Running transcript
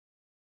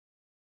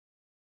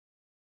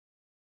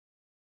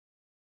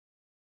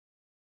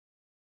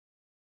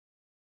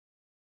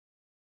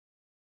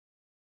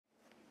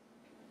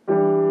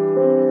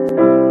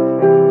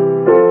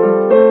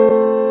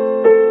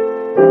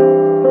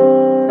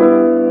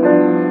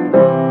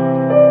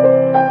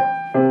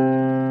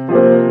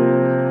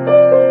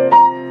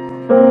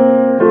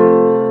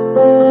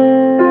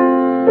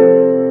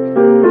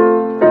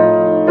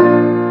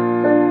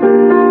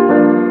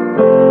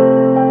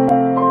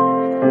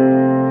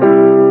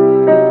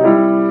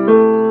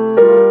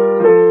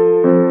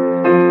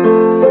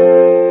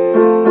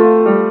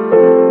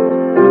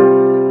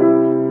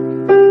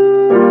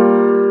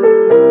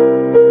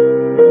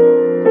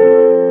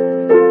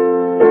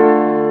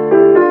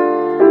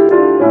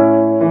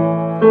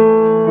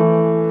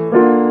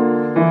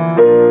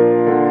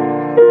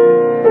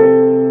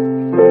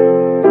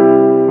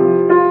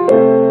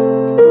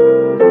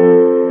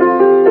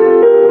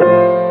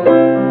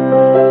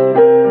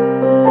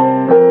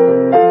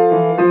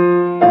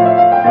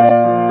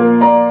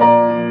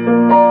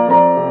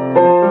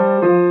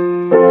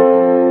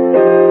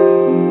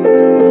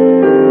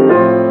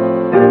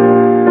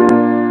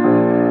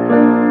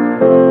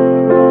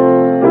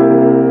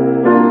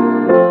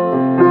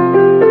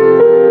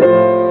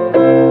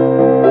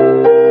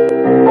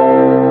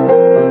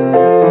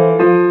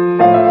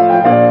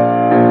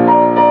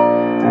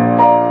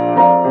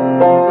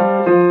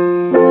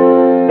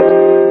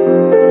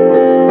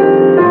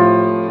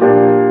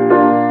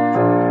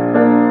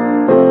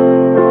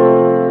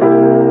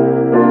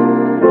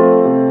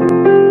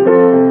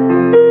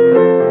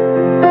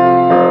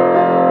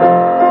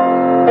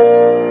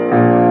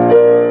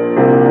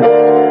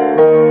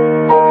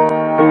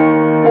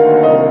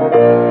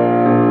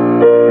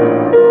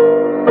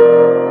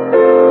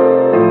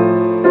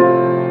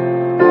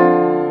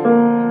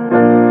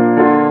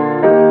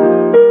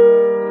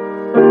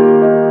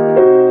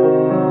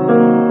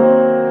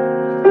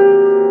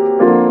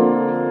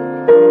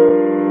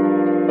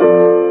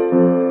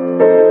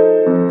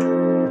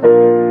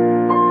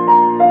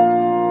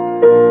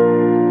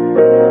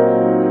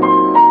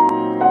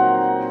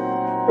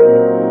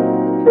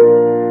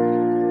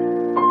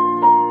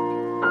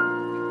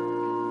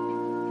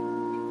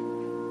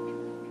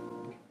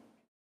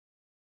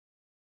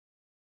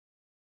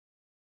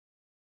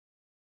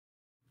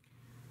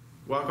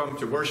Welcome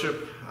to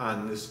worship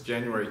on this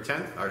January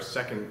 10th, our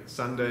second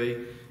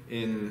Sunday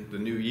in the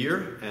new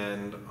year,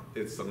 and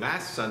it's the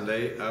last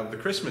Sunday of the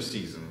Christmas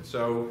season.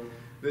 So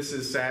this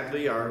is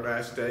sadly our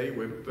last day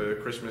with the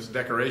Christmas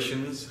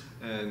decorations,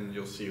 and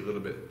you'll see a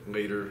little bit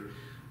later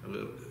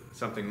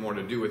something more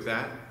to do with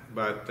that.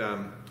 But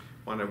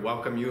want to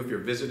welcome you if you're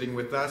visiting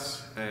with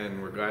us,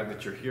 and we're glad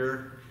that you're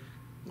here.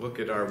 Look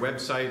at our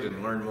website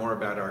and learn more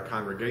about our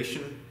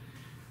congregation.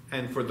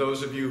 And for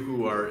those of you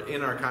who are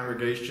in our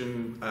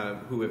congregation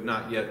who have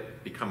not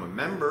yet become a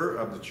member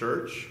of the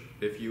church,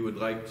 if you would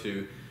like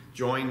to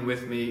join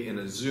with me in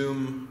a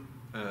Zoom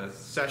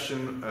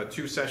session, a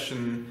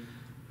two-session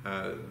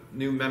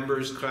new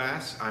members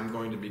class, I'm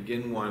going to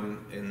begin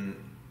one in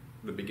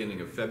the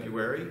beginning of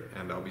February,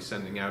 and I'll be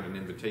sending out an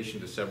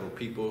invitation to several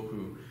people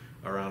who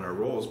are on our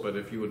rolls. But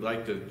if you would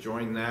like to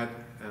join that,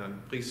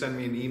 please send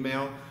me an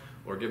email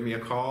or give me a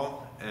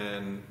call,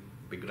 and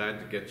be glad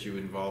to get you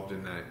involved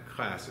in that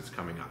class that's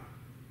coming up.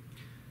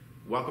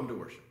 Welcome to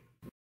worship.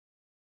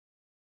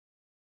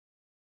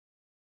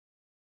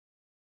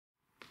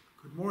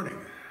 Good morning.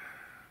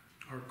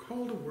 Our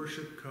call to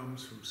worship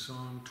comes from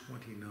Psalm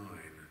 29.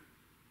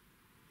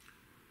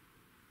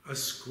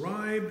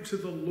 Ascribe to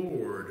the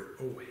Lord,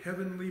 O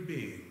heavenly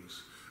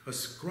beings.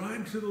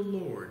 Ascribe to the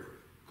Lord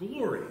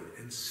glory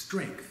and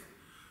strength.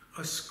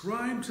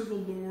 Ascribe to the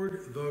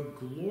Lord the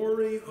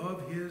glory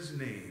of his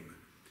name.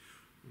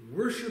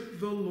 Worship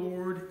the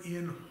Lord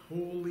in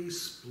holy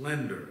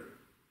splendor.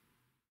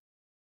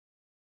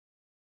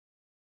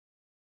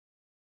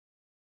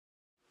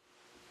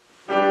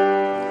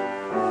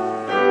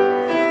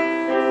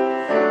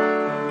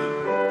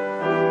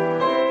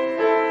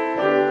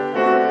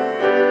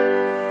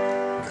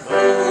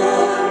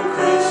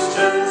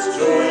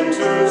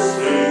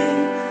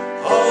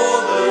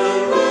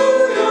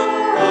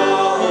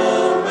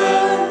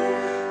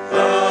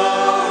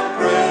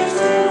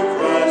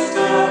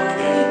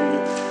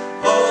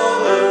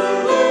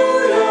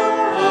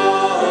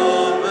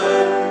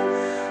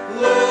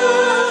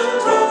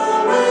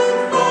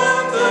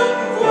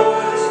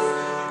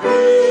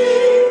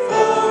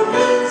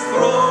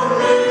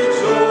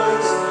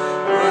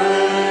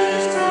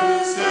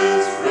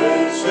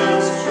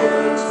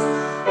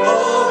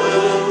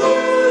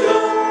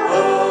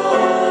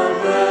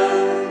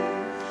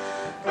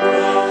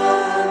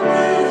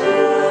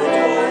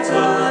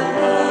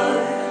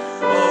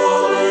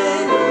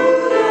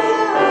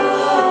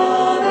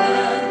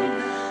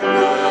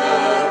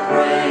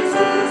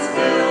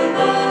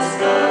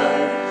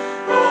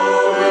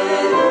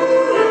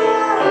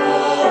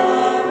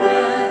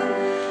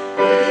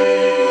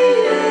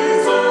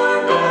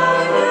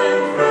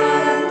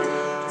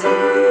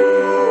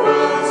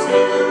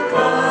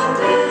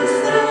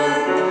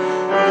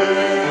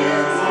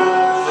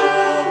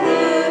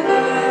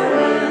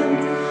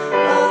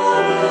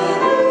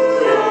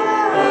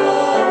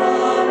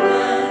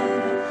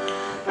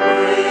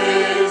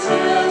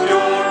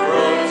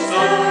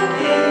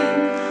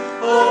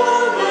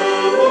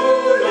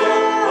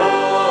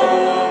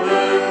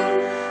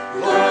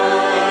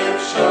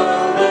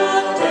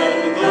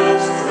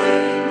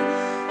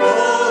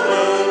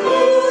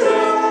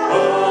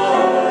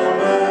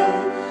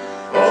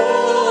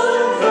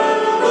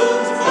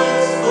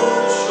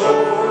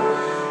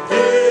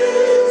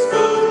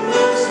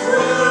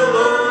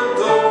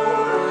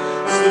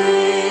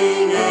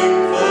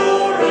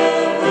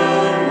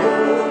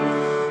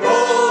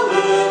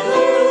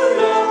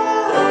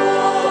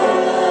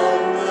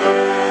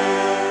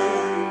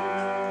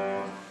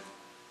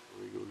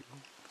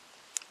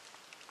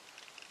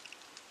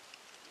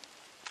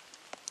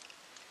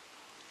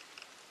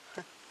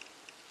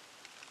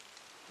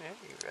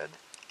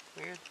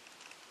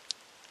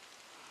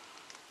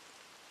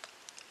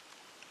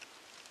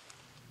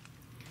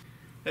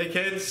 Hey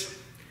kids,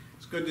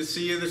 it's good to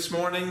see you this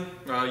morning.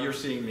 Well, you're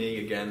seeing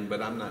me again, but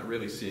I'm not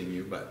really seeing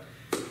you. But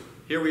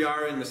here we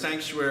are in the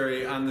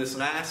sanctuary on this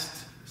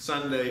last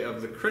Sunday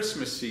of the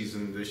Christmas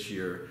season this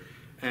year.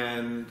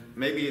 And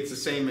maybe it's the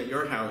same at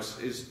your house.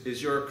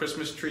 Is your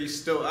Christmas tree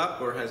still up,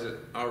 or has it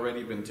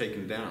already been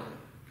taken down?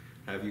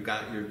 Have you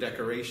got your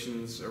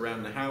decorations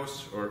around the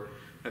house, or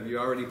have you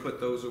already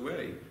put those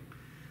away?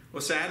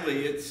 Well,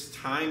 sadly, it's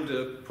time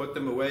to put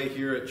them away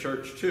here at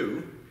church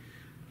too.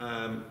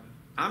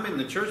 I'm in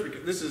the church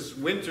because this is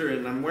winter,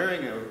 and I'm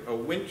wearing a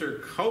winter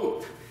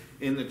coat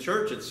in the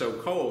church. It's so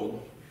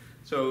cold.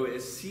 So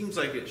it seems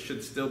like it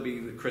should still be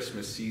the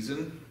Christmas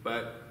season,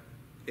 but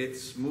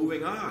it's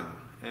moving on,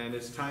 and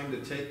it's time to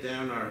take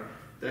down our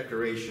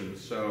decorations.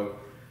 So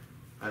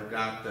I've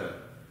got the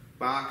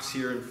box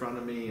here in front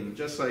of me, and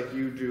just like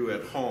you do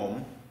at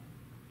home,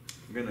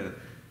 I'm going to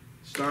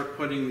start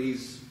putting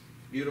these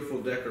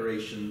beautiful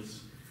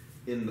decorations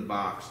in the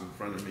box in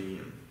front of me.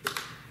 And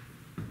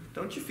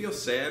don't you feel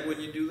sad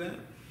when you do that?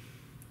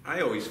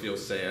 I always feel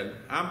sad.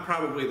 I'm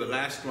probably the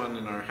last one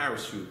in our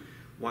house who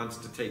wants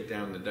to take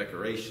down the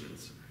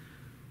decorations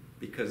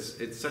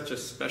because it's such a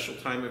special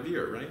time of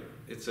year, right?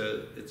 It's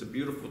a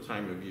beautiful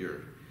time of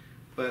year.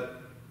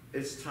 But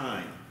it's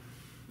time.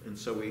 And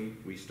so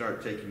we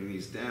start taking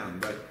these down.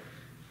 But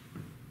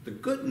the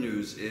good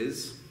news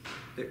is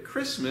that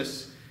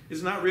Christmas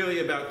is not really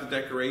about the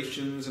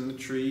decorations and the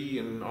tree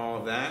and all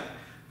of that.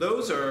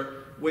 Those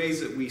are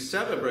ways that we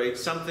celebrate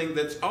something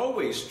that's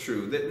always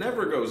true, that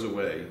never goes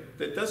away,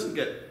 that doesn't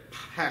get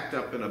packed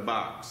up in a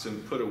box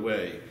and put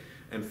away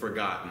and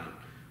forgotten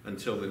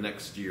until the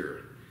next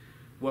year.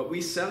 What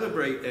we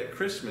celebrate at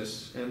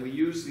Christmas, and we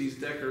use these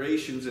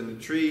decorations and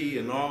the tree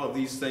and all of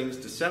these things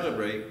to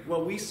celebrate,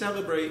 what we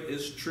celebrate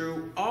is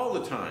true all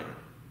the time.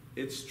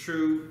 It's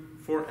true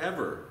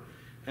forever.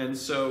 And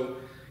so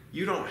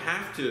you don't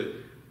have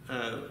to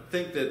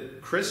think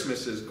that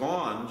Christmas is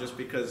gone just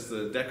because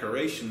the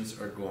decorations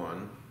are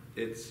gone.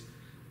 It's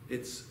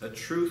a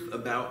truth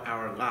about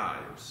our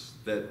lives,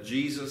 that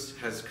Jesus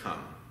has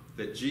come,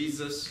 that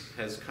Jesus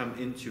has come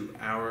into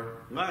our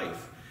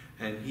life,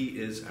 and he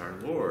is our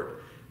Lord.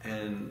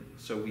 And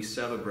so we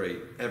celebrate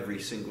every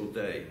single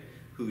day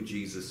who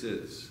Jesus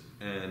is.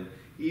 And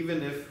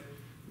even if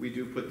we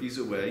do put these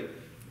away,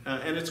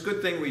 and it's a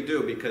good thing we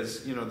do,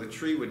 because, you know, the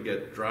tree would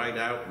get dried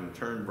out and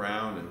turn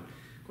brown, and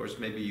of course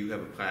maybe you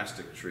have a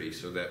plastic tree,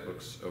 so that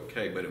looks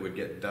okay, but it would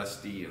get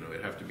dusty, you know,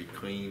 it'd have to be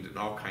cleaned and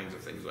all kinds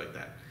of things like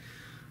that.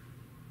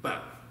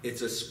 But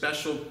it's a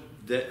special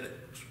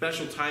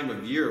time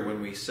of year when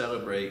we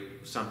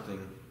celebrate something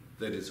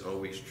that is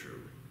always true.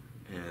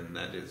 And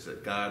that is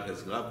that God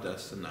has loved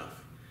us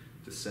enough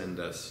to send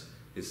us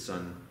his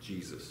son,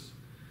 Jesus,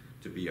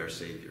 to be our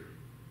Savior.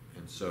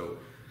 And so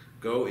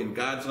go in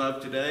God's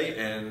love today,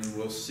 and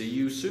we'll see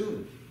you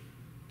soon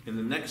in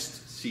the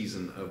next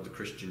season of the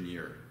Christian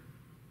year.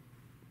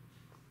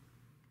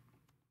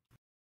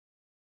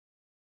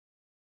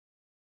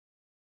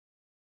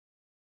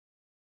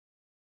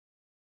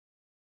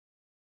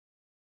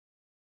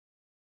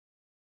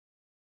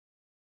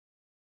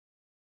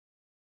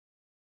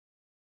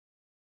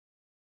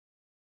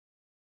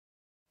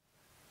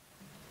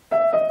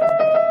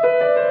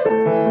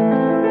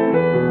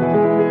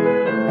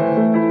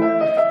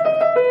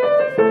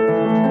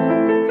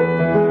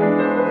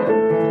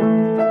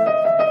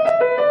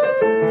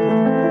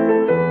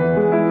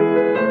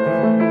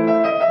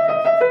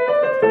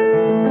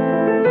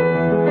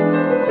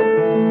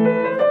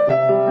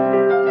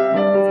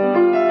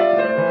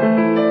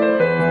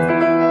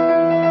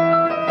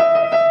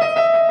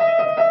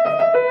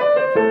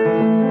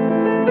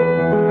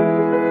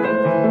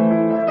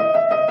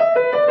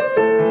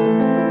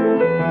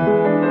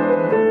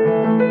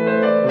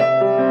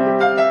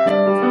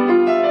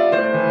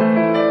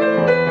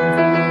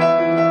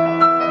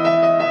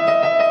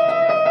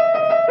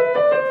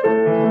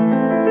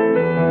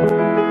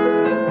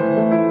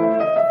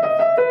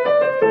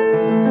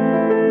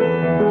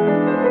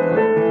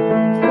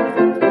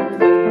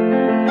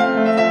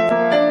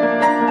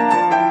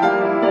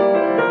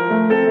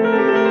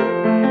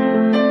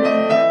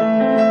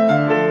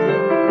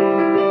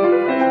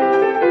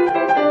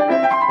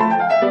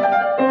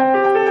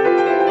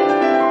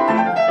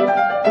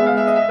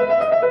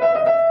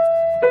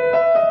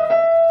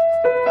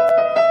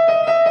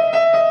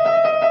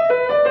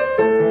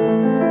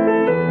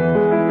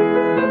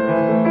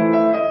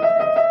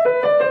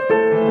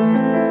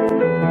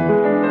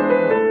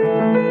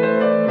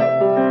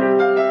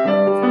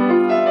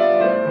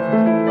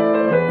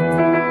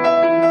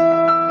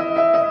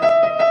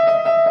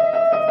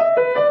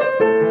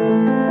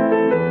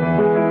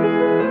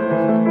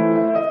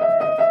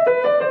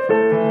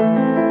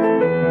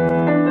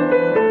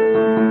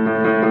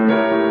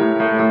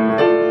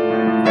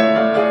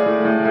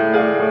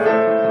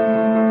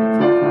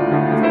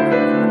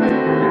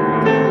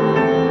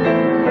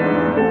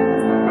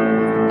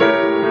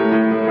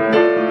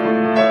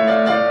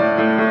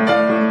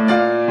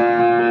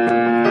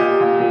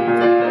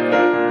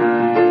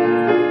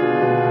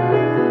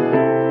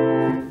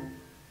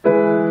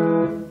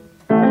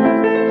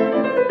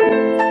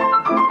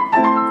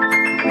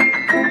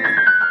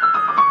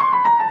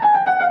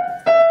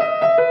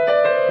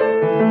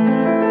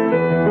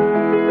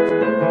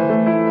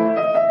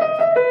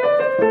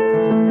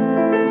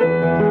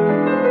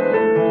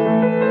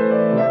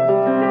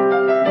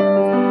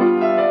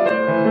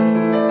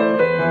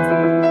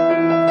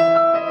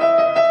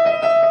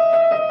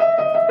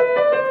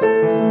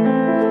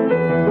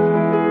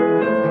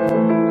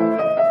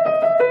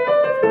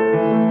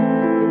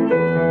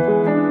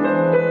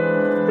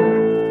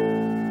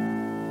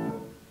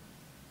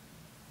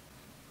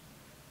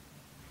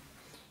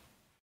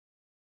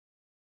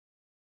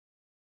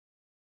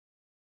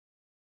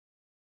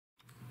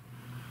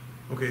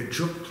 Okay,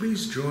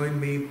 please join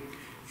me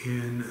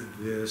in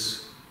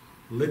this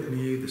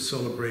litany, the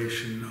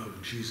celebration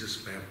of Jesus'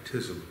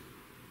 baptism.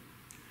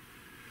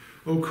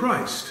 O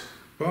Christ,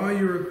 by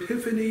your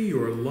epiphany,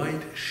 your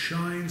light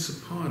shines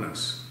upon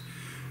us,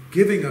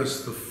 giving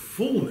us the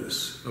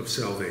fullness of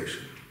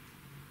salvation.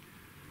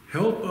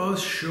 Help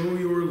us show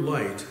your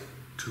light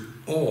to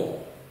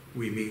all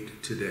we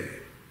meet today.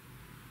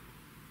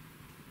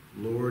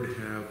 Lord,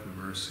 have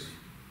mercy.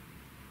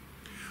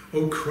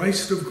 O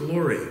Christ of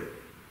glory,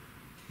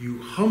 you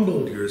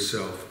humbled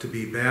yourself to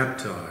be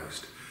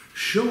baptized,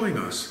 showing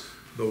us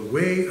the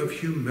way of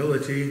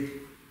humility.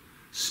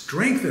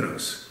 Strengthen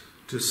us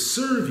to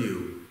serve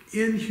you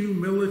in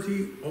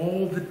humility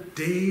all the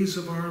days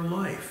of our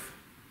life.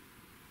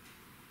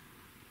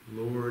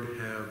 Lord,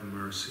 have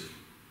mercy.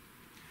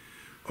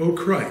 O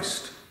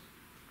Christ,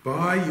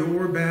 by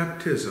your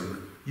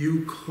baptism,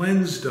 you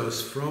cleansed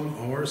us from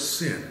our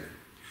sin,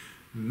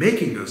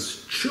 making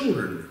us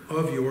children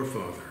of your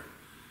Father.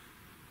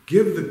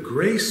 Give the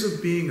grace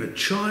of being a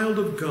child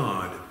of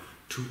God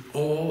to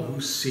all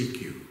who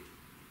seek you.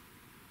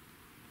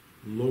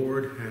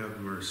 Lord, have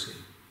mercy.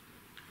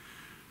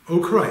 O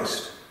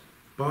Christ,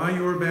 by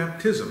your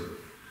baptism,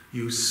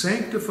 you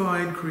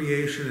sanctified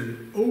creation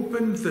and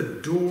opened the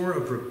door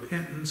of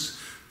repentance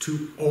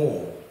to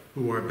all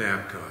who are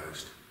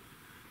baptized.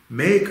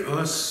 Make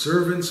us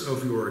servants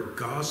of your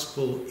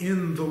gospel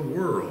in the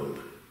world.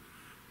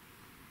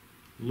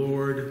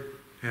 Lord,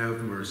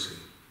 have mercy.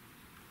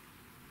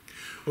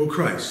 O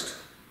Christ,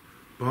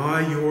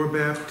 by your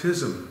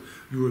baptism,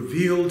 you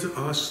revealed to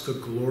us the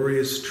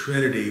glorious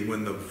Trinity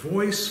when the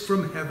voice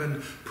from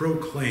heaven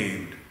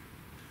proclaimed,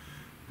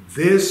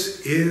 "This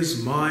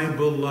is my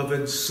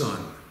beloved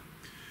Son,"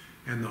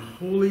 and the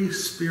Holy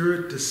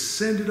Spirit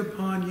descended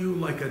upon you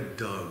like a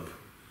dove.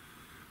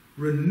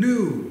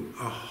 Renew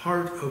a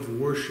heart of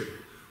worship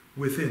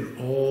within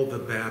all the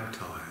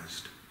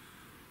baptized.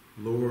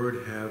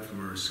 Lord, have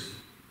mercy.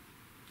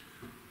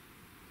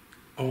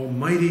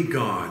 Almighty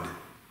God,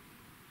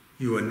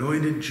 you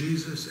anointed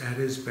Jesus at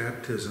his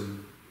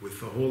baptism with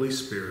the Holy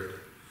Spirit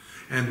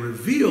and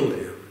revealed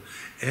him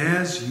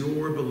as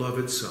your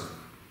beloved Son.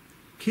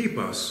 Keep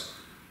us,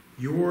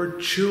 your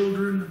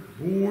children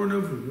born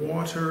of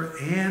water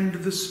and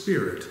the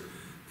Spirit,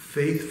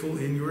 faithful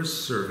in your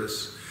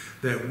service,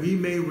 that we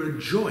may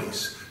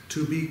rejoice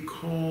to be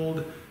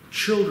called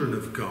children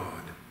of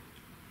God.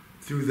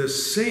 Through the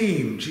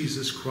same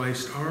Jesus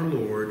Christ our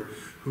Lord,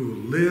 who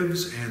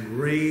lives and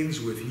reigns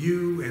with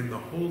you and the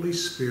Holy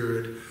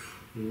Spirit,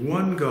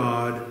 one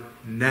God,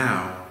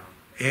 now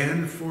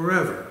and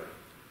forever.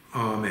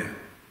 Amen.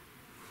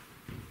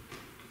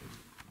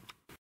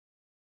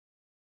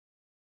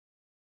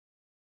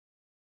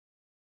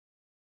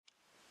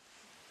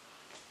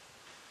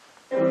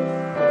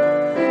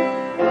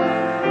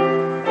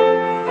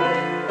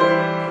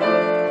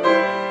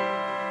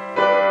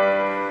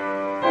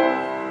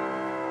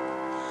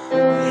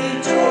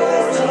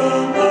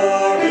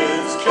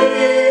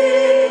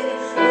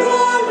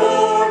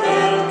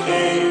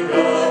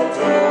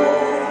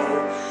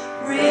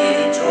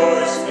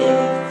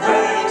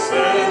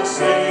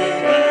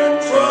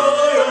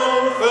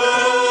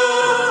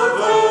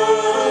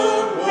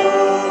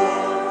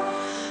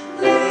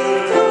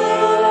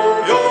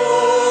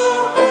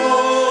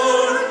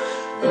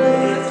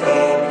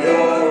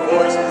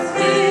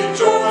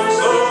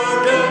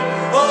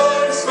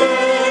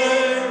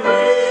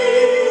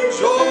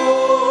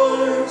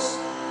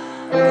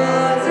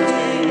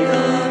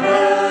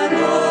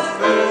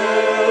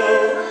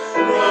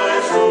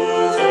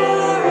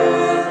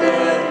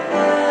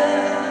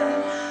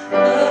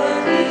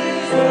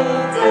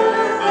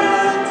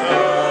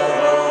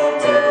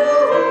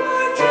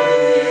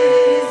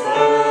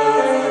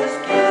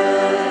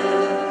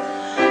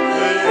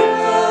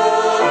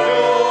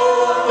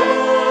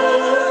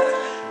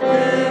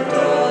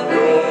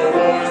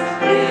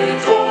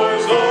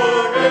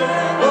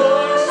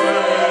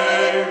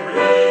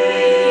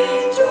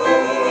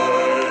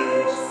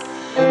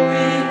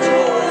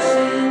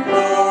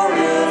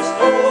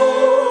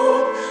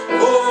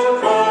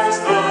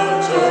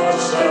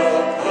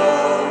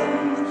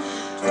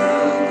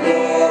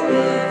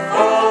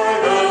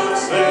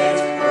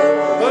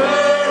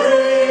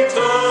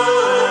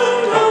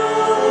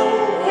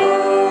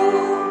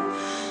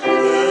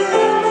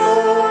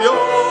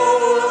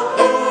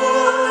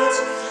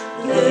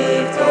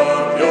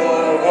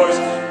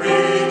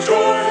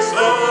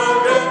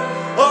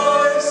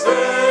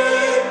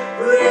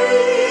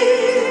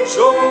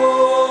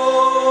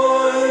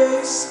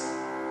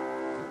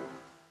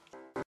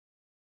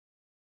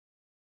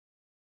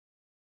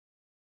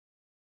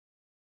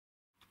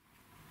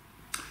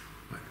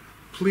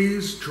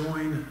 Please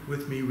join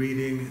with me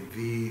reading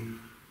the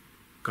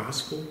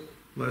Gospel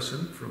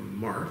lesson from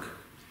Mark,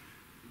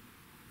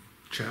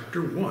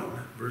 chapter 1,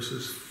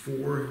 verses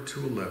 4 to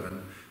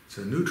 11. It's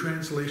a new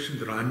translation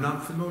that I'm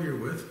not familiar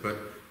with, but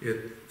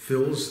it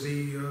fills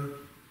the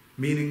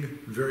meaning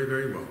very,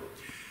 very well.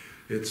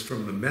 It's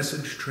from the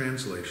Message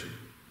translation.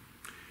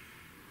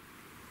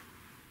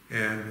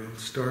 And we'll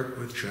start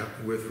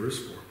with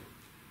verse 4.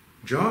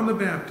 John the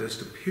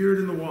Baptist appeared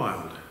in the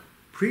wild,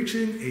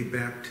 preaching a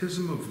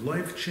baptism of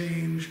life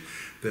change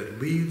that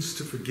leads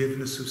to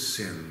forgiveness of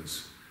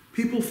sins.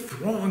 People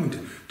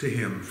thronged to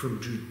him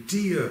from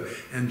Judea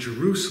and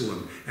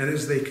Jerusalem, and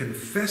as they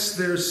confessed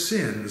their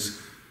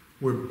sins,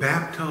 were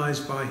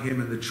baptized by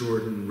him in the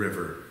Jordan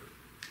River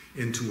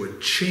into a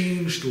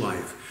changed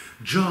life.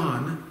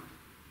 John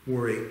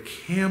wore a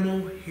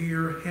camel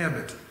hair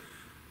habit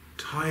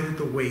tied at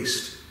the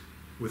waist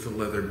with a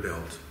leather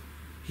belt.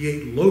 He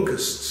ate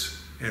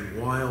locusts and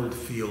wild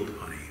field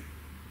honey.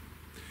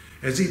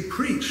 As he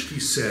preached, he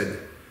said,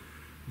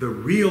 "The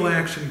real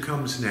action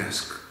comes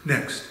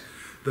next.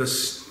 The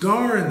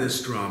star in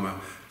this drama,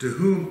 to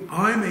whom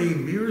I'm a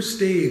mere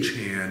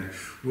stagehand,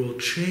 will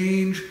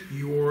change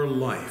your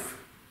life.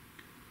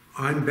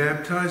 I'm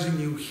baptizing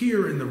you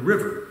here in the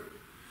river,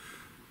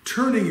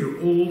 turning your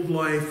old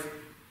life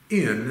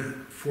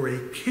in for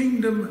a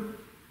kingdom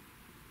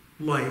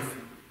life.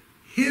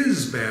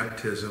 His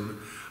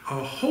baptism,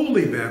 a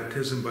holy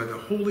baptism by the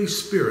Holy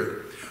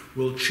Spirit,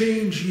 will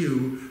change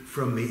you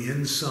from the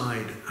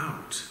inside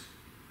out."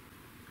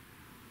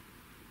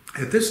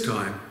 At this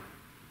time,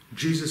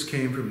 Jesus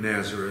came from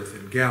Nazareth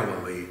in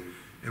Galilee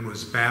and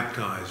was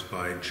baptized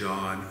by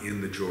John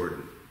in the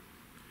Jordan.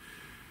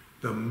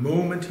 The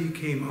moment he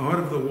came out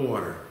of the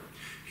water,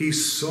 he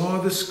saw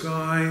the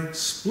sky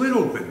split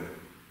open,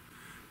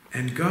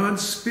 and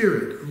God's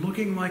Spirit,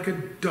 looking like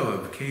a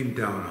dove, came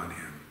down on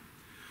him.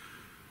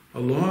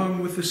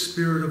 Along with the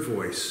Spirit, a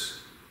voice,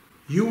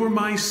 "You are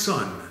my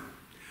Son,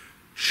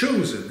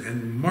 chosen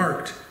and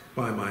marked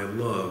by my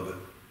love,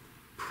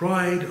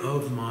 pride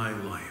of my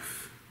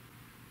life."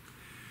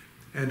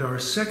 And our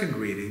second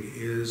reading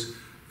is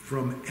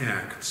from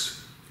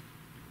Acts,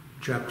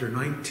 chapter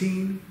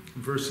 19,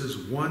 verses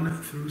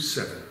 1 through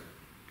 7.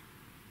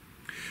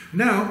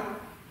 Now,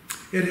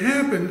 it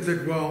happened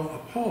that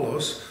while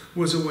Apollos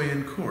was away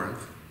in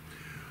Corinth,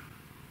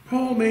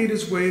 Paul made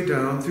his way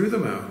down through the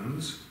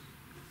mountains,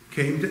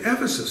 came to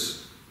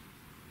Ephesus,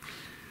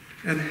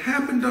 and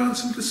happened on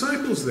some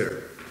disciples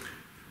there.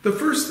 The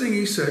first thing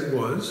he said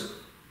was,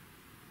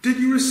 "Did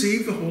you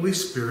receive the Holy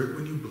Spirit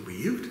when you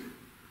believed?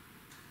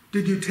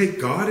 Did you take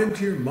God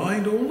into your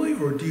mind only,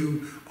 or do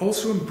you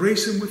also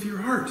embrace him with your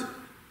heart?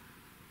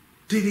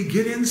 Did he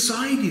get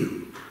inside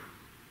you?"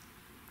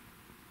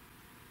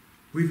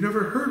 We've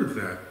never heard of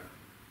that.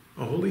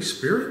 A Holy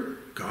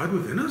Spirit, God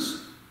within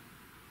us?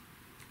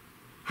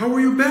 "How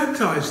were you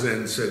baptized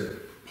then?" said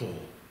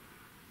Paul.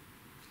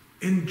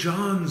 "In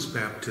John's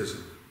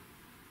baptism."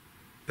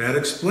 "That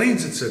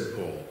explains it," said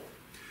Paul.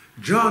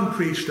 John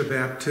preached a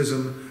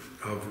baptism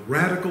of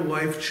radical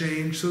life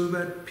change so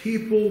that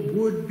people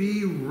would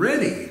be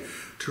ready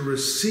to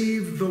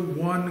receive the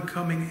one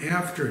coming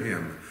after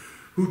him,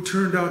 who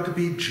turned out to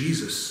be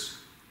Jesus.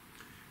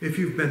 If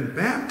you've been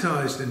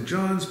baptized in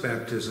John's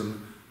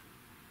baptism,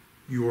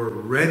 you're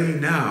ready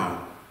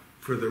now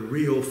for the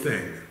real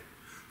thing,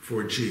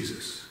 for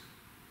Jesus.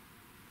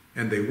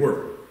 And they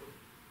were.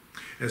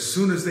 As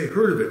soon as they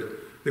heard of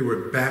it, they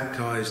were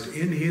baptized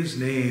in his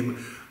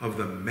name of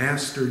the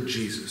Master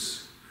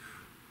Jesus.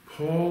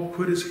 Paul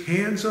put his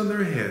hands on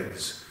their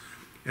heads,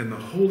 and the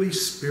Holy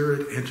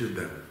Spirit entered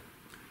them.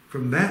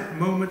 From that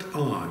moment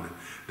on,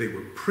 they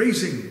were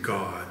praising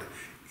God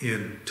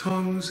in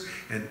tongues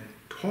and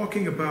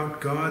talking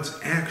about God's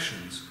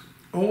actions.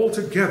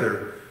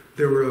 Altogether,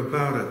 there were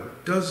about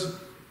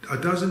a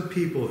dozen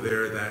people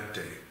there that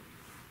day.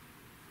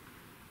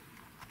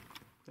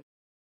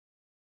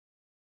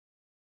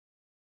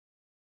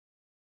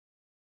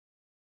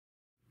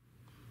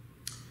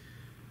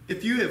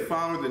 If you have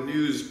followed the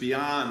news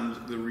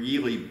beyond the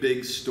really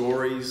big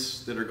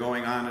stories that are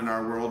going on in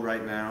our world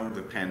right now,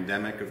 the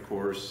pandemic, of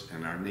course,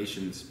 and our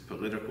nation's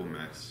political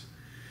mess,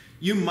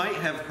 you might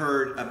have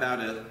heard about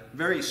a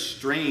very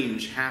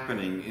strange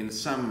happening in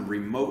some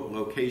remote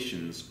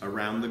locations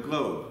around the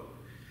globe.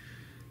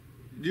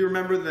 Do you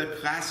remember the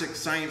classic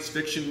science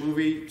fiction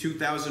movie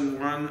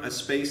 2001: A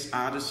Space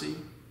Odyssey?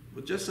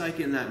 Well, just like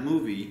in that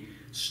movie,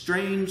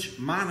 strange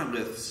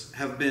monoliths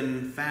have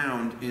been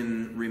found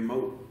in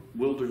remote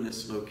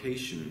wilderness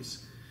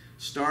locations,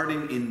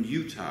 starting in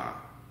Utah,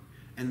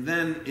 and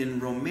then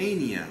in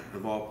Romania,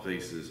 of all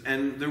places.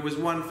 And there was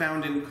one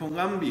found in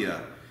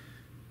Colombia.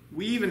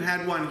 We even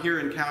had one here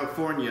in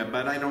California,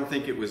 but I don't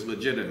think it was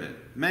legitimate.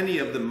 Many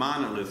of the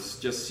monoliths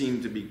just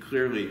seem to be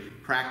clearly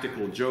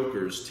practical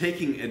jokers,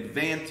 taking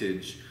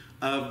advantage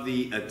of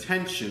the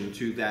attention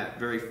to that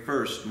very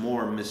first,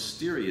 more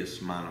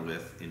mysterious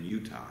monolith in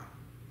Utah.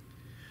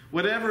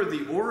 Whatever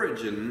the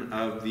origin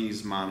of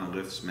these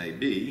monoliths may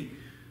be,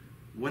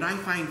 what I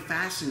find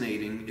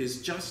fascinating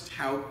is just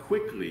how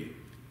quickly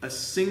a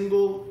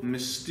single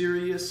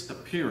mysterious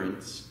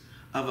appearance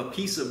of a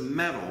piece of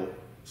metal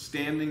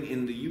standing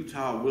in the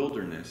Utah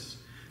wilderness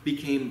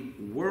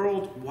became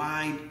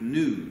worldwide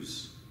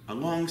news,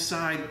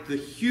 alongside the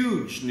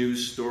huge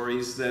news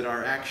stories that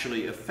are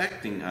actually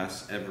affecting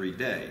us every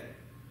day.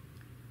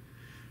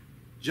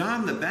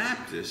 John the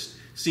Baptist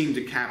seemed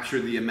to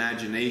capture the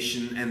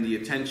imagination and the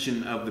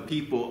attention of the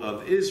people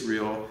of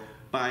Israel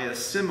by a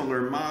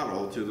similar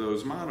model to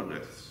those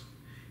monoliths.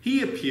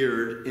 He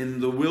appeared in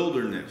the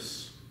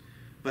wilderness,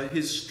 but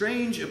his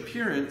strange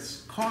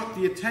appearance caught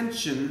the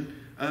attention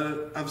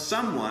of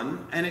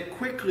someone, and it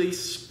quickly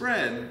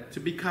spread to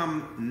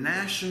become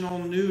national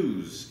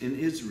news in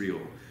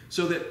Israel,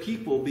 so that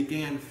people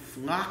began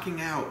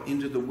flocking out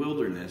into the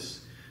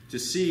wilderness to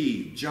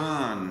see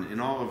John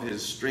in all of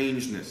his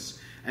strangeness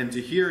and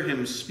to hear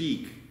him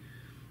speak.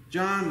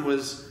 John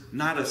was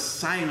not a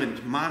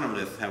silent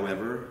monolith,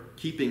 however,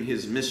 keeping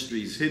his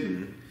mysteries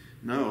hidden.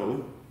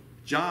 No,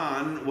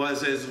 John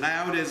was as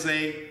loud as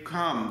they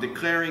come,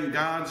 declaring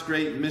God's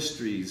great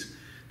mysteries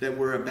that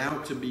were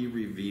about to be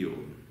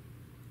revealed.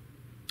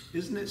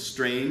 Isn't it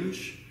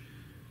strange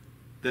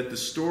that the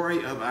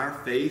story of our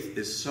faith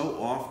is so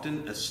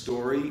often a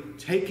story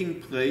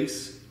taking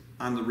place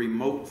on the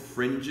remote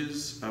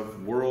fringes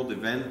of world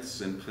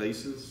events and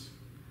places?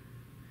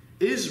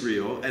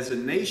 Israel as a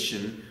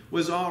nation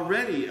was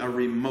already a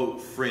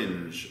remote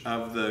fringe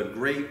of the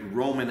great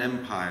Roman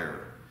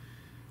Empire.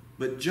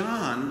 But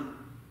John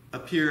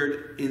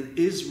appeared in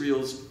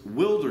Israel's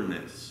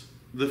wilderness,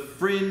 the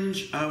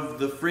fringe of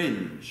the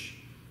fringe.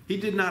 He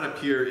did not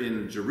appear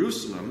in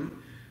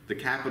Jerusalem, the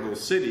capital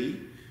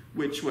city,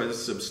 which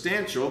was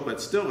substantial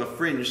but still a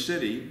fringe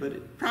city, but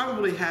it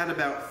probably had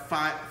about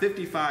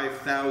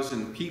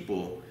 55,000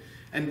 people.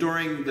 And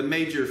during the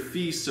major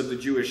feasts of the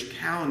Jewish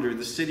calendar,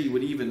 the city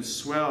would even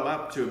swell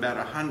up to about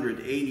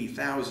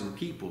 180,000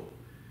 people.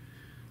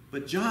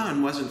 But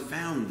John wasn't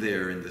found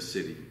there in the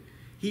city.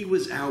 He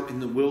was out in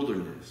the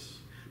wilderness.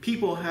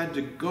 People had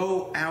to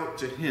go out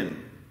to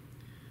him.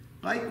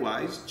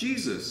 Likewise,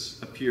 Jesus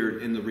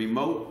appeared in the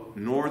remote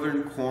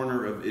northern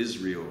corner of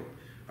Israel,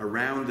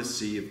 around the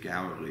Sea of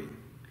Galilee.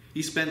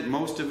 He spent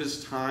most of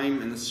his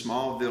time in the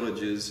small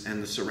villages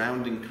and the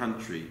surrounding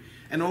country,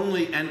 and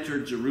only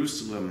entered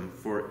Jerusalem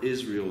for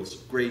Israel's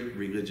great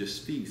religious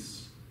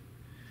feasts.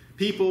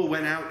 People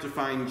went out to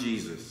find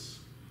Jesus.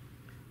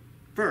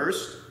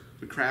 First,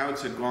 the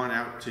crowds had gone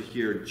out to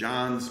hear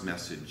John's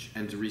message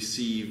and to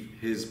receive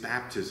his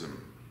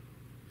baptism.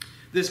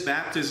 This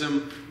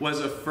baptism was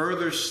a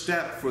further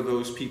step for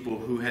those people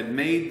who had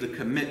made the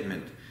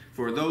commitment,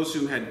 for those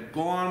who had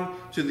gone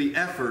to the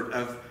effort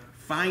of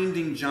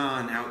finding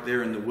John out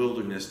there in the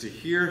wilderness, to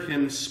hear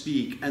him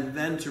speak, and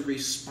then to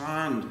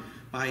respond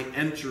by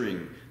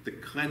entering the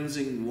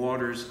cleansing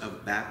waters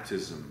of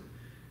baptism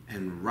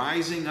and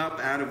rising up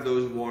out of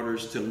those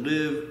waters to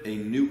live a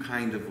new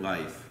kind of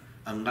life,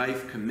 a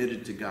life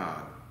committed to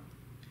God.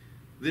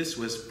 This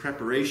was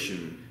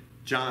preparation,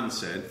 John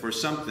said, for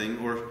something,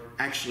 or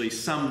actually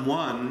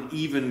someone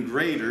even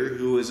greater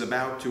who is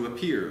about to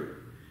appear.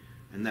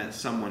 And that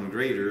someone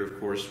greater, of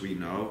course, we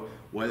know,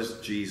 was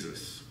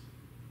Jesus.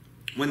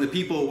 When the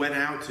people went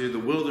out to the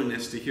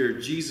wilderness to hear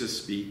Jesus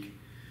speak,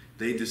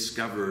 they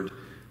discovered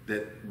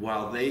that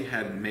while they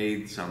had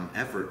made some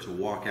effort to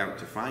walk out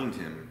to find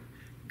him,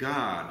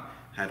 God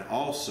had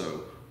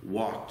also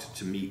walked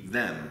to meet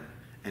them.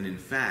 And in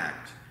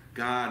fact,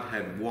 God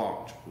had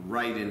walked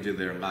right into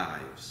their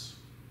lives.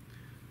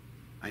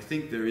 I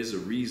think there is a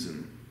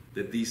reason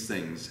that these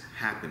things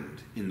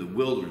happened in the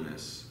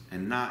wilderness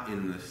and not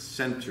in the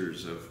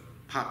centers of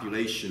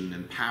population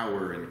and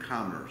power and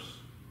commerce.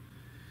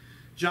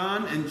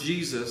 John and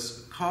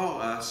Jesus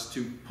call us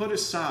to put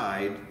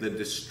aside the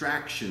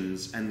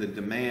distractions and the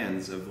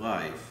demands of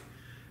life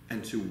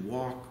and to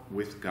walk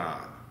with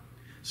God,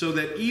 so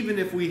that even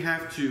if we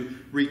have to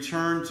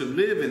return to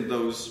live in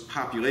those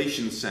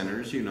population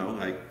centers,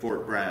 like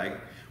Fort Bragg,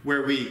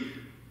 where we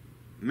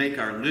make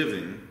our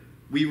living,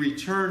 we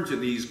return to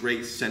these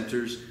great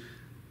centers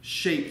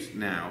shaped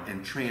now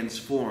and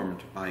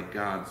transformed by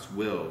God's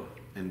will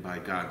and by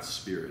God's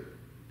Spirit.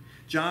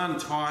 John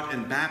taught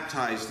and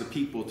baptized the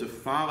people to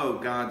follow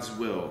God's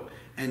will,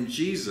 and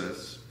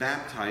Jesus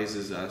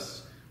baptizes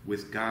us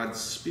with God's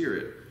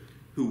Spirit,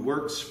 who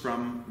works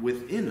from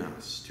within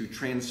us to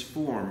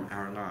transform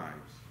our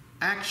lives.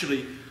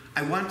 Actually,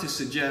 I want to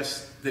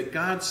suggest that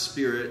God's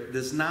Spirit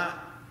does not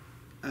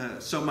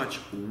so much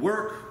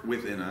work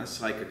within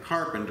us like a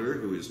carpenter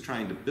who is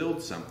trying to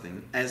build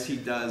something, as he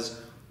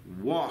does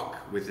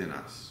walk within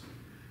us.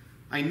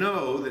 I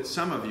know that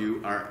some of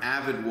you are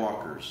avid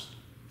walkers.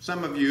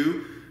 Some of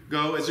you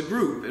go as a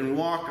group and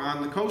walk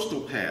on the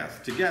coastal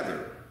path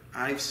together.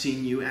 I've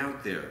seen you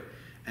out there,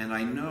 and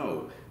I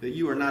know that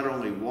you are not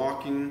only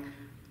walking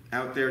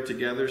out there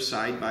together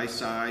side by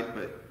side,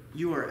 but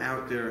you are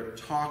out there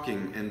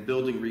talking and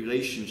building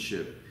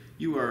relationship.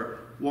 You are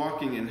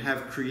walking and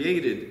have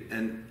created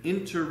an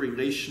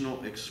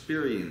interrelational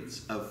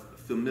experience of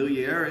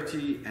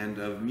familiarity and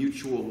of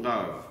mutual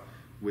love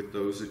with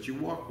those that you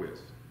walk with.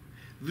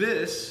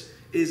 This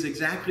is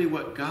exactly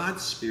what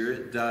God's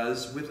Spirit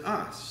does with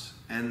us.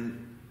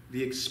 And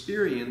the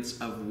experience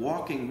of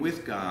walking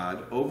with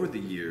God over the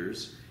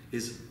years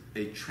is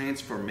a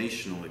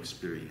transformational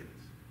experience.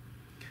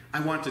 I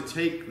want to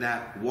take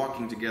that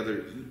walking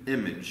together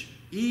image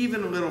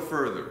even a little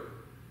further.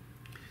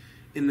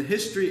 In the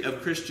history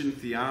of Christian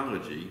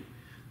theology,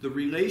 the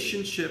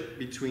relationship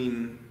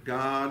between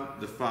God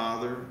the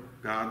Father,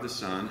 God the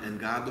Son, and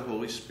God the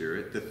Holy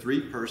Spirit, the three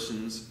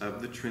persons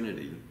of the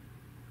Trinity,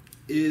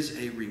 is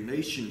a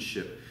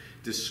relationship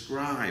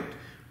described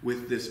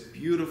with this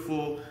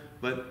beautiful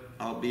but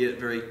albeit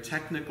very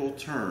technical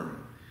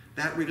term.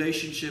 That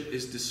relationship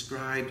is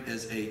described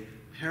as a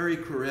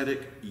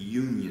perichoretic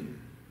union.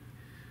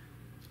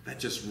 That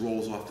just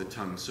rolls off the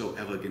tongue so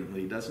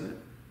elegantly, doesn't it?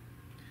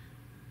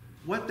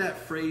 What that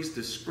phrase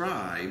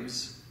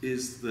describes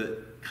is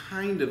the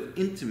kind of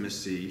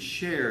intimacy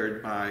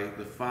shared by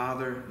the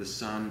Father, the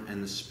Son,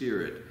 and the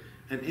Spirit.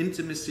 An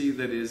intimacy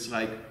that is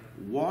like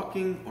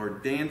walking or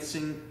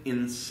dancing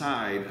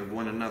inside of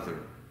one another.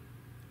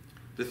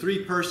 The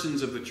three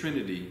persons of the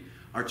Trinity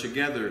are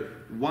together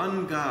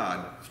one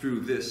God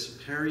through this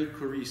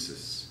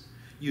perichoresis,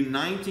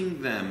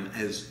 uniting them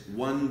as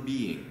one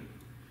being.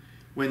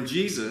 When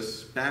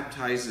Jesus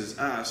baptizes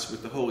us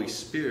with the Holy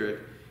Spirit,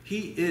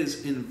 he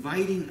is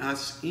inviting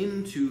us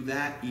into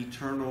that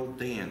eternal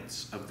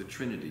dance of the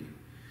Trinity.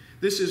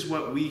 This is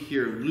what we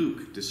hear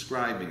Luke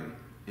describing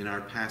in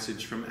our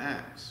passage from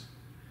Acts,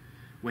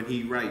 when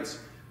he writes,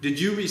 "Did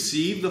you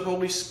receive the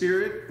Holy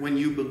Spirit when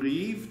you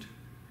believed?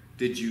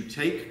 Did you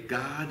take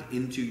God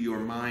into your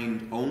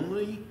mind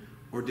only,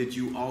 or did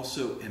you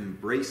also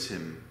embrace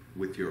him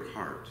with your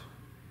heart?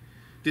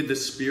 Did the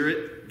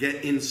Spirit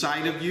get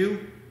inside of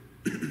you?"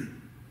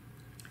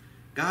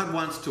 God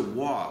wants to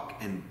walk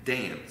and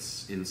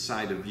dance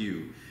inside of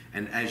you,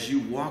 and as you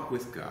walk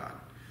with God,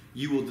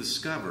 you will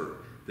discover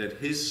that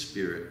his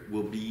Spirit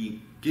will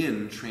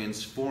begin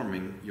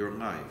transforming your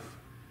life.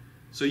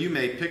 So you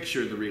may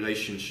picture the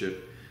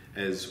relationship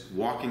as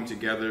walking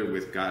together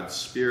with God's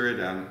Spirit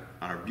on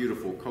our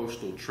beautiful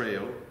coastal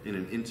trail in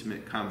an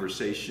intimate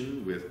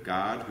conversation with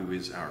God, who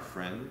is our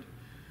friend.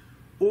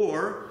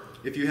 Or,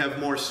 if you have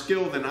more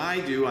skill than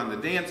I do on the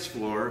dance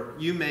floor,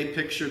 you may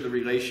picture the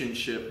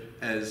relationship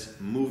as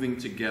moving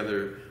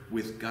together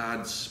with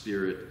God's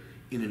Spirit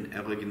in an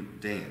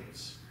elegant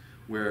dance,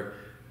 where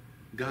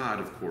God,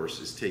 of course,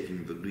 is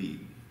taking the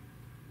lead.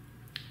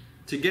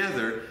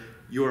 Together,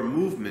 your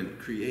movement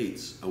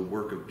creates a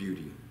work of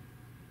beauty.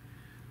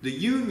 The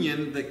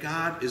union that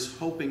God is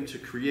hoping to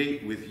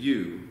create with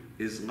you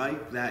is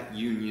like that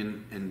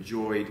union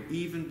enjoyed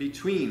even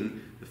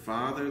between the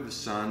Father, the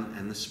Son,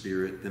 and the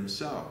Spirit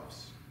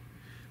themselves.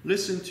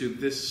 Listen to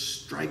this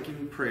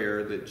striking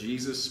prayer that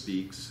Jesus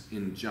speaks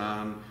in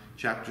John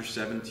chapter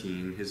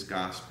 17, his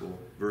Gospel,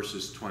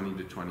 verses 20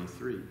 to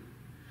 23.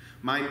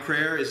 "My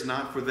prayer is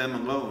not for them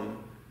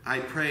alone. I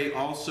pray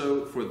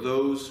also for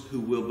those who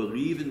will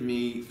believe in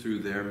me through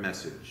their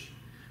message,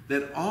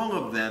 that all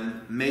of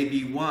them may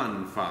be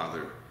one,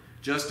 Father,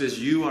 just as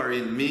you are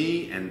in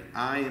me and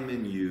I am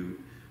in you.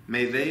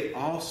 May they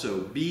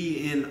also be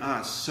in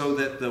us, so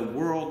that the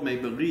world may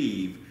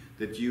believe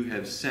that you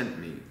have sent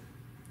me.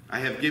 I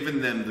have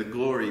given them the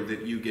glory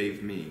that you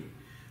gave me,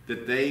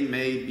 that they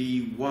may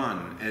be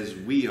one as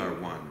we are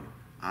one,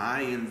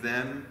 I in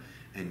them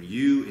and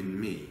you in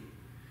me,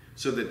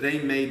 so that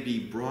they may be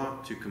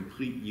brought to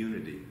complete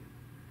unity.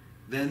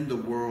 Then the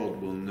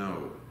world will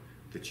know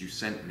that you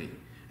sent me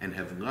and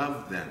have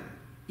loved them,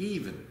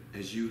 even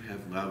as you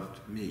have loved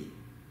me."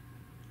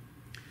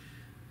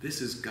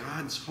 This is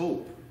God's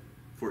hope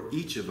for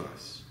each of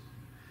us.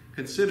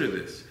 Consider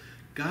this.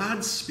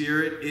 God's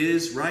Spirit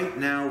is right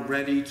now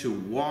ready to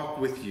walk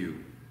with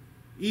you,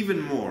 even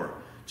more,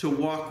 to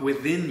walk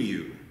within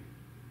you.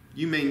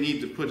 You may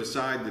need to put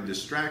aside the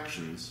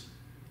distractions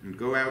and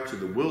go out to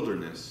the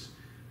wilderness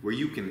where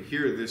you can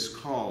hear this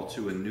call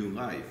to a new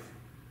life.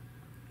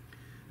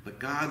 But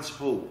God's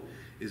hope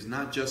is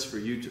not just for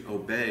you to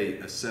obey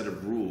a set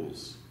of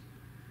rules.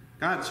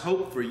 God's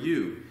hope for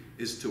you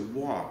is to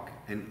walk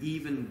and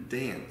even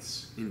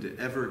dance into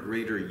ever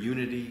greater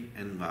unity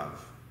and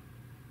love.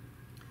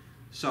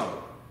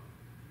 So,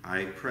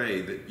 I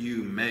pray that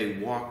you may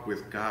walk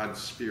with God's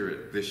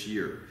Spirit this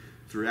year,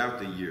 throughout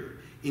the year,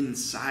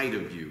 inside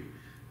of you,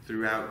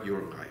 throughout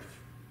your life.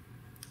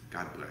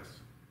 God bless.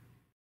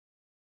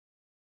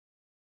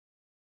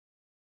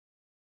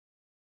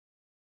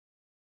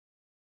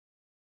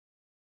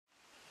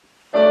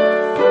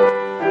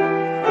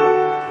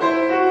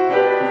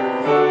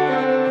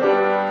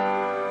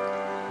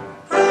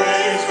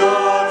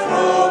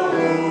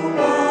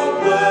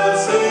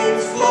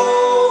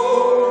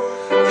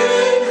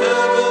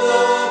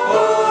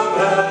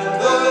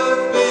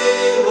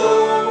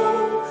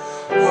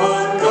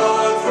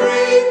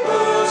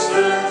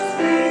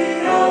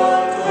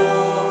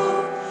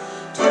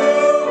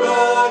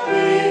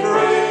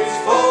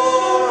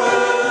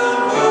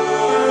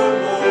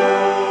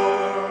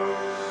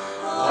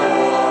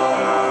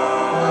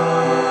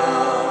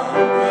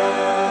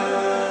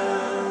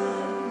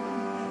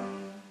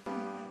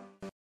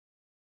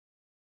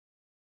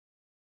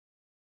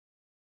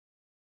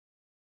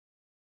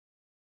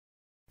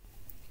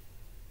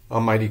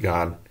 Almighty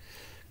God,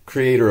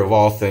 creator of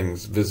all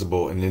things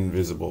visible and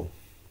invisible,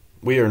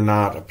 we are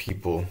not a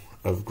people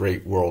of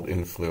great world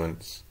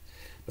influence,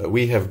 but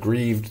we have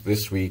grieved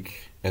this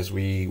week as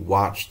we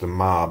watch the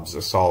mobs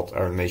assault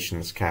our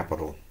nation's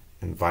capital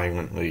and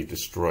violently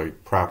destroy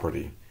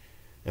property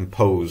and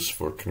pose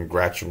for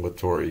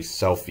congratulatory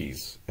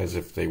selfies as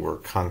if they were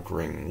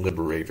conquering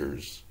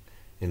liberators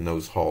in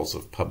those halls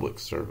of public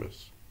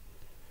service.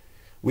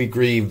 We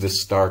grieve the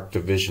stark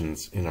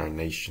divisions in our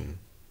nation,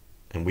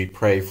 and we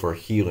pray for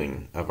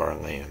healing of our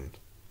land.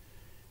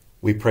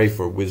 We pray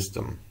for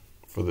wisdom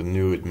for the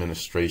new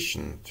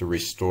administration to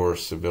restore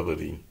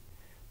civility,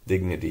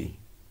 dignity,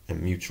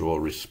 and mutual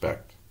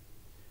respect.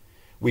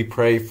 We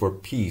pray for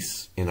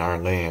peace in our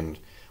land,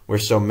 where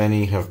so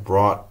many have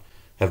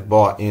have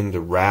bought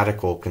into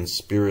radical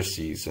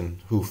conspiracies and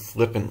who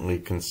flippantly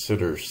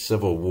consider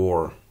civil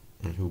war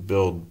and who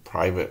build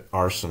private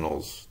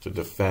arsenals to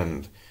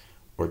defend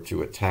or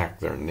to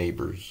attack their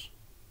neighbors.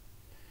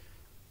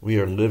 We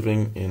are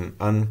living in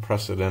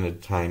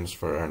unprecedented times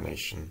for our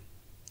nation.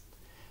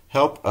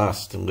 Help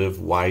us to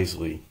live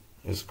wisely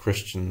as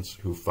Christians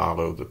who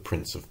follow the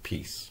Prince of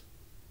Peace.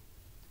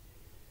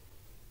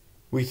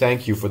 We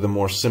thank you for the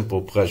more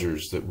simple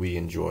pleasures that we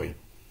enjoy.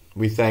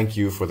 We thank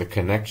you for the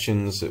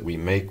connections that we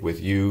make with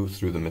you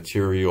through the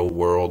material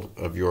world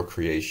of your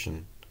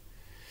creation.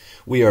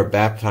 We are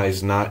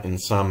baptized not in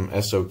some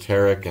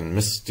esoteric and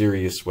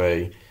mysterious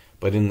way,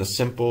 but in the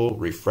simple,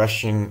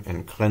 refreshing,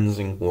 and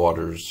cleansing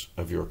waters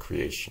of your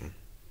creation.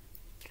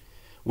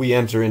 We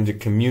enter into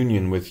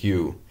communion with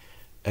you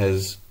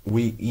as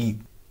we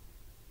eat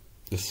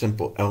the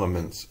simple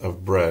elements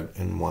of bread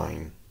and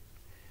wine.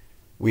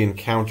 We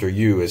encounter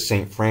you, as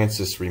St.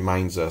 Francis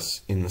reminds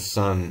us, in the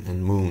sun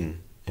and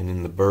moon, and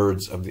in the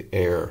birds of the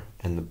air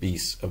and the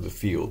beasts of the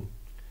field.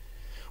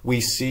 We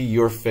see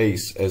your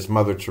face, as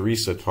Mother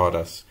Teresa taught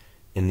us,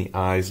 in the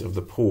eyes of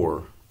the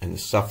poor and the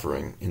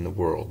suffering in the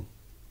world.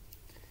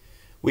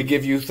 We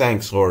give you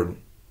thanks, Lord,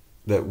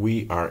 that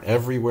we are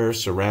everywhere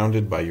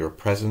surrounded by your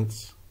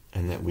presence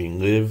and that we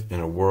live in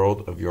a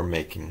world of your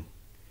making.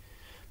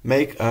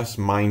 Make us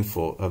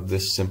mindful of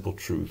this simple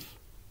truth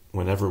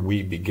whenever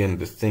we begin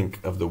to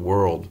think of the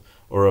world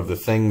or of the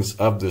things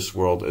of this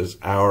world as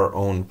our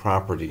own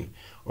property,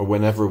 or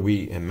whenever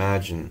we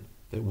imagine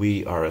that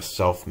we are a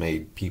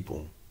self-made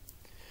people.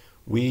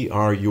 We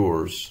are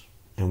yours,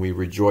 and we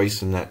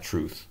rejoice in that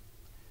truth.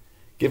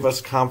 Give us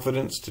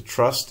confidence to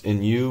trust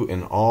in you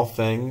in all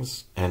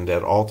things and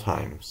at all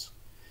times.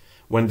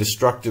 When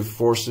destructive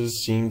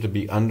forces seem to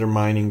be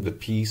undermining the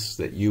peace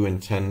that you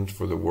intend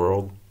for the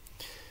world,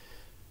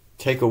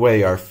 take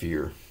away our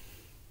fear.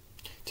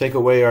 Take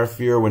away our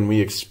fear when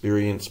we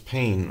experience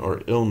pain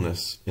or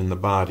illness in the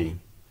body,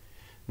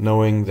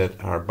 knowing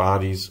that our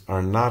bodies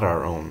are not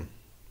our own,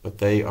 but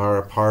they are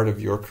a part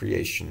of your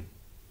creation,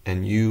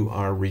 and you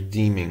are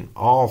redeeming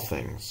all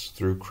things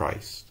through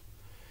Christ.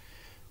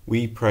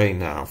 We pray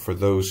now for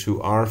those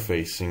who are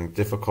facing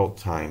difficult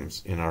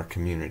times in our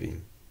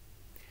community.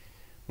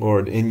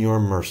 Lord, in your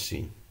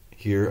mercy,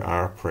 hear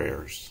our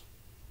prayers.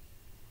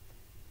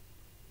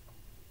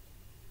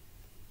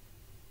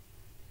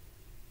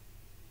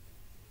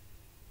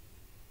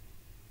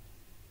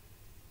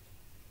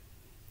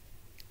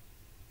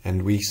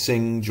 And we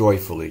sing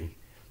joyfully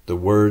the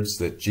words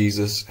that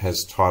Jesus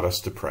has taught us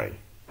to pray.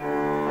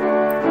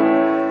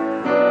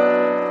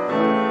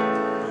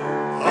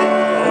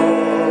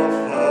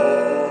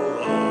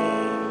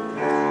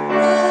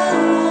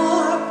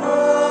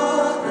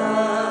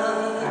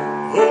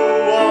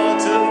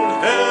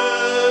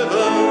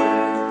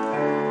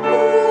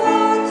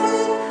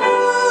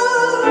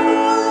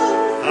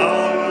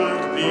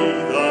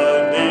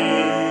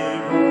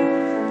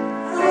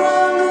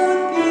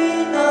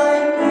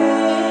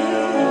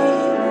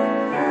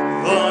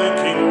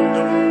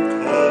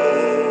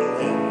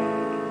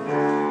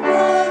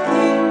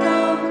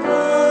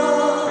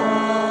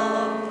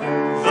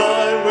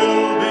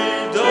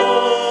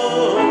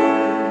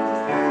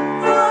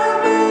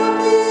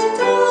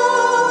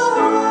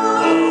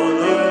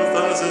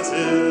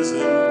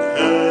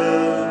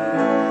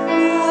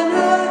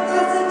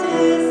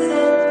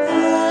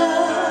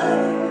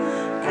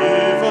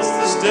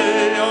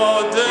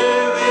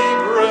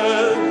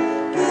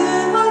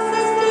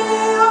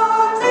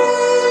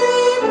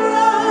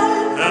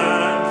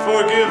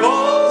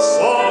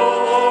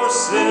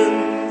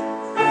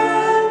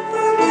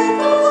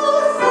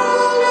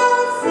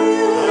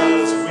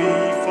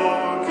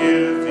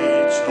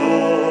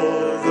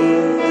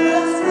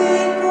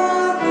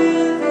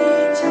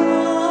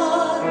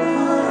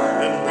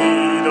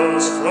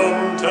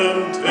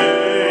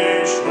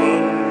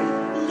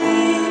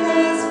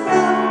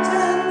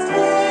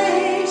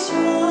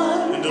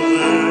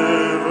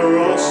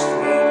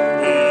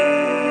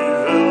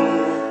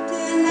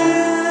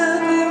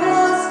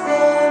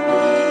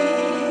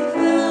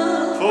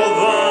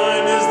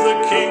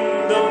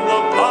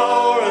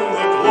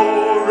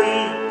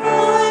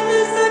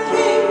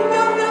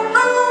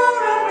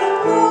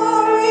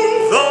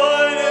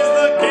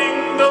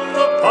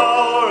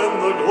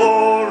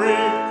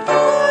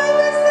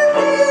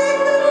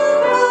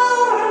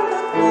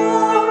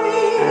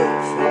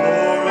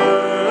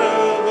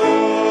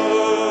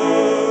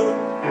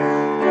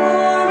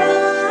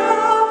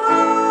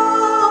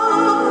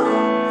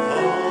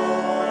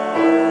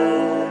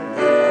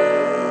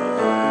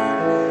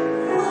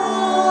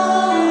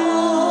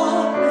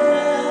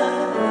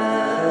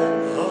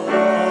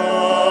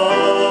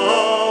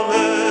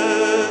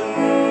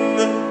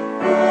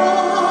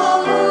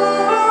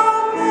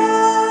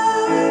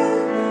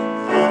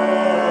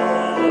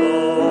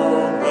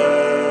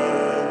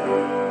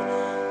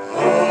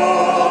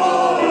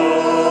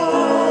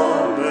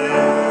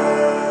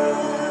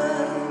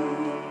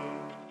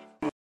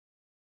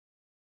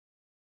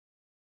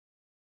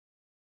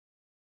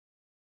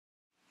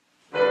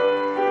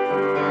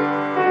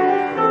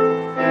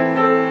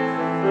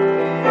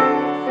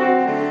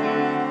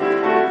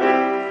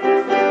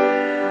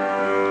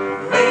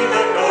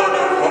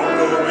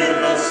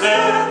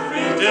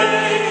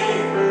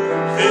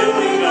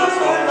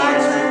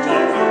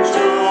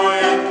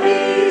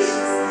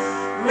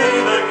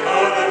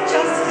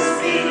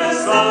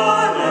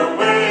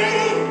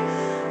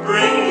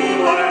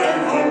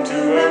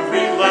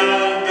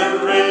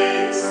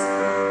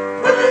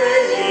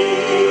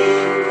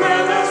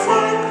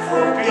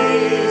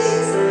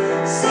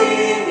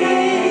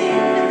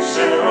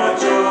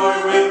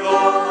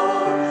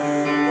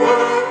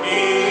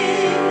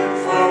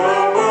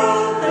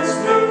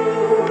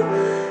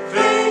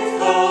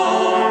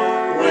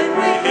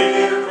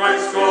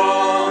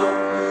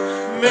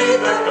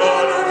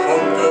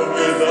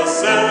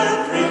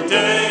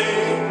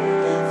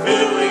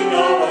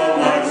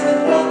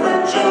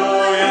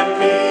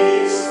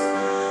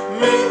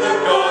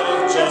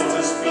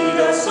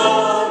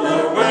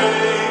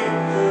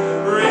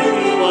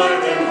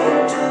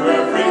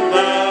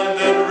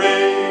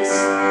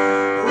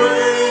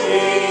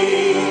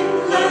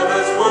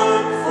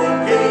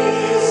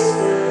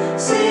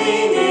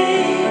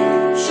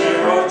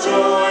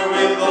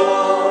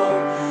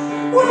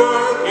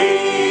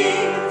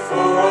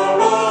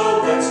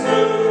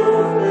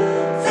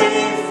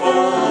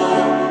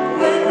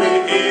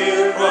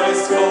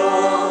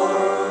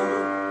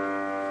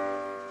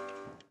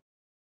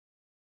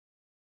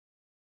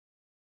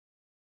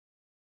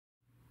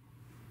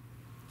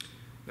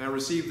 Now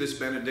receive this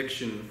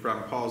benediction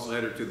from Paul's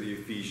letter to the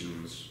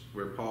Ephesians,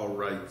 where Paul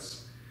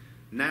writes,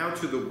 "Now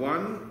to the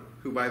one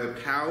who by the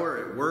power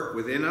at work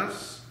within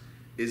us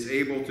is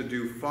able to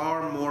do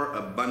far more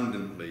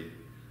abundantly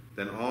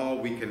than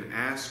all we can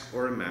ask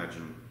or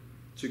imagine,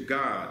 to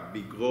God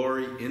be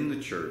glory in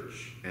the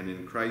church and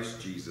in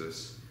Christ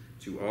Jesus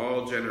to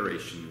all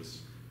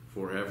generations,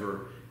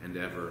 forever and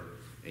ever.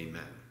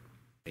 Amen."